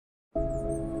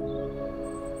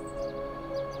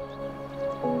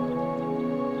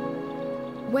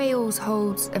Wales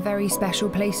holds a very special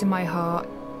place in my heart.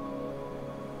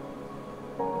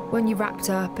 When you're wrapped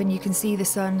up and you can see the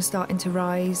sun starting to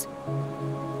rise,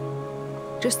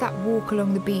 just that walk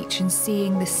along the beach and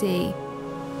seeing the sea,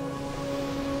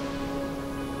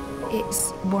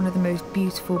 it's one of the most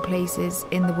beautiful places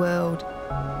in the world.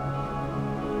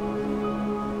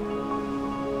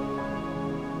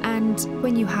 And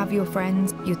when you have your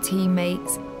friends, your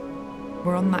teammates,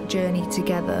 we're on that journey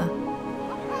together,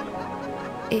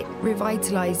 it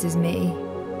revitalises me.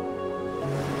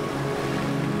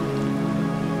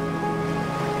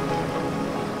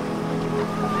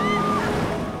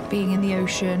 Being in the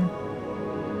ocean,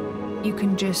 you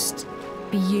can just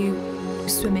be you,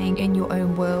 swimming in your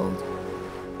own world,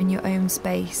 in your own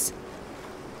space.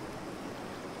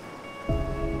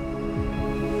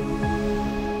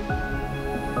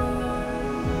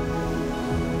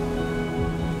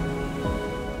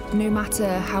 No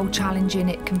matter how challenging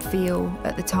it can feel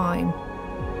at the time,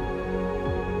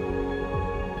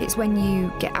 it's when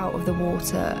you get out of the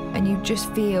water and you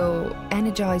just feel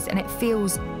energised and it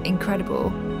feels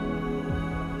incredible.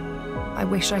 I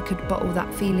wish I could bottle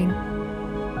that feeling.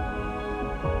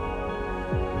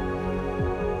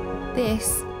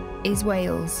 This is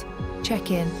Wales.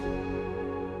 Check in.